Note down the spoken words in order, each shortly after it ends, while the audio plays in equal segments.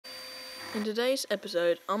In today's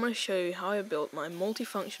episode, I'm going to show you how I built my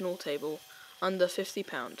multifunctional table under 50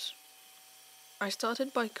 pounds. I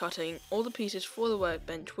started by cutting all the pieces for the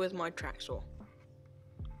workbench with my track saw.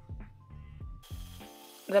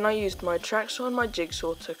 Then I used my track saw and my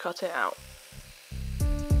jigsaw to cut it out.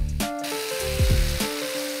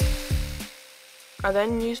 I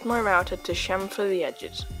then used my router to chamfer the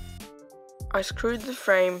edges. I screwed the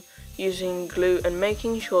frame using glue and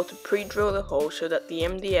making sure to pre-drill the hole so that the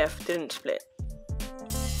MDF didn't split.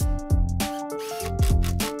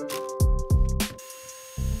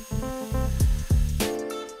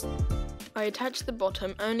 I attached the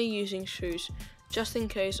bottom only using screws, just in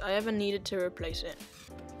case I ever needed to replace it.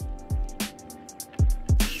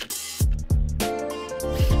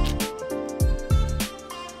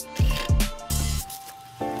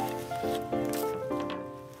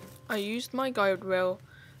 I used my guide rail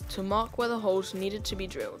to mark where the holes needed to be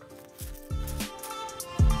drilled.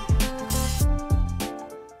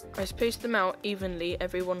 I spaced them out evenly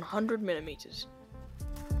every 100 millimeters.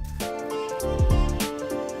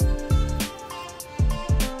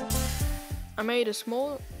 I made a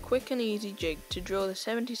small, quick and easy jig to drill the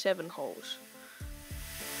 77 holes.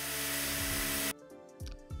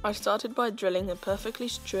 I started by drilling a perfectly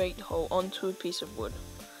straight hole onto a piece of wood.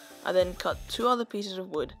 I then cut 2 other pieces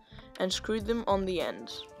of wood and screwed them on the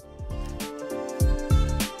ends.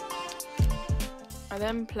 I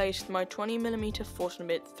then placed my 20mm Forstner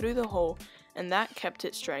bit through the hole and that kept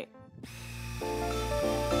it straight.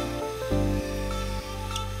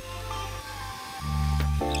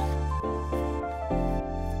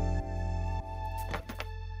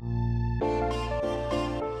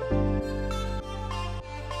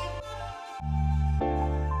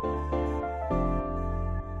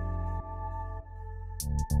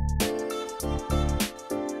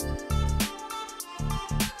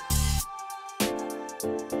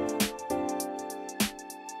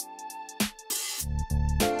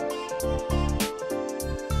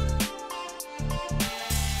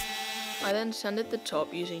 I then sanded the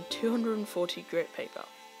top using 240 grit paper.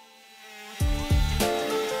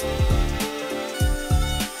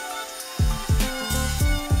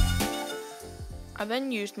 I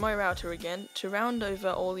then used my router again to round over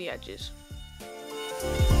all the edges.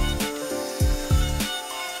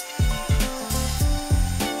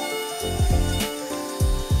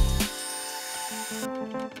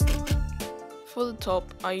 For the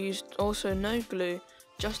top, I used also no glue,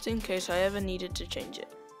 just in case I ever needed to change it.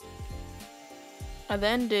 I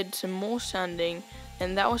then did some more sanding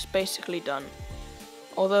and that was basically done,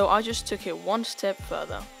 although I just took it one step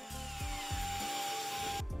further.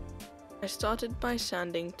 I started by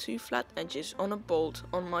sanding 2 flat edges on a bolt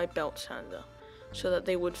on my belt sander, so that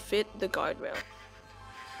they would fit the guide rail.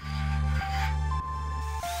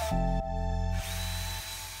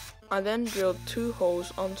 I then drilled 2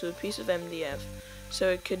 holes onto a piece of MDF so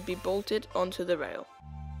it could be bolted onto the rail.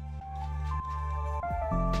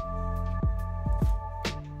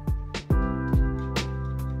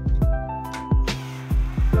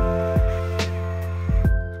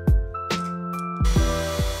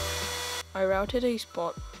 I routed a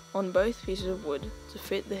spot on both pieces of wood to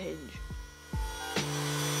fit the hinge.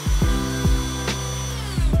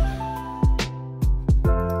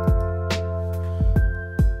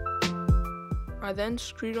 I then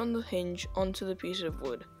screwed on the hinge onto the piece of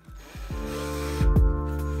wood.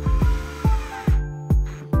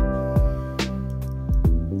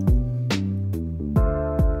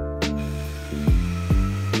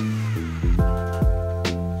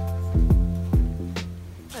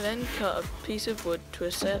 I then cut a piece of wood to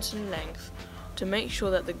a certain length to make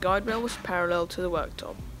sure that the guide rail was parallel to the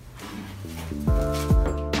worktop.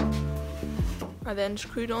 I then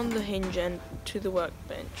screwed on the hinge end to the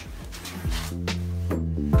workbench.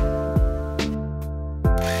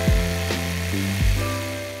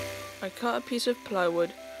 I cut a piece of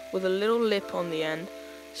plywood with a little lip on the end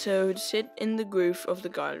so it would sit in the groove of the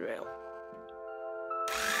guide rail.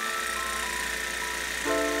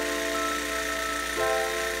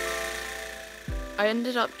 I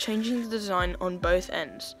ended up changing the design on both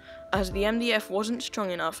ends, as the MDF wasn't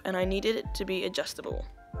strong enough and I needed it to be adjustable.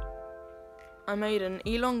 I made an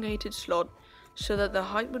elongated slot so that the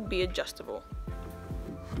height would be adjustable.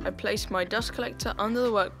 I placed my dust collector under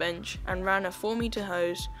the workbench and ran a 4-meter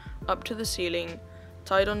hose up to the ceiling,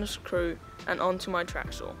 tied on a screw and onto my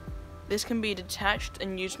track saw. This can be detached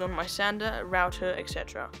and used on my sander, router,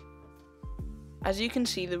 etc. As you can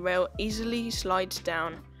see, the rail easily slides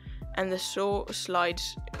down and the saw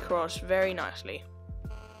slides across very nicely.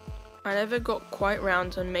 I never got quite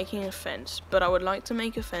round on making a fence, but I would like to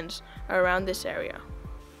make a fence around this area.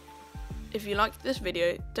 If you liked this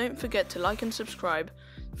video, don't forget to like and subscribe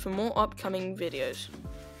for more upcoming videos.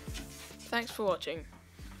 Thanks for watching.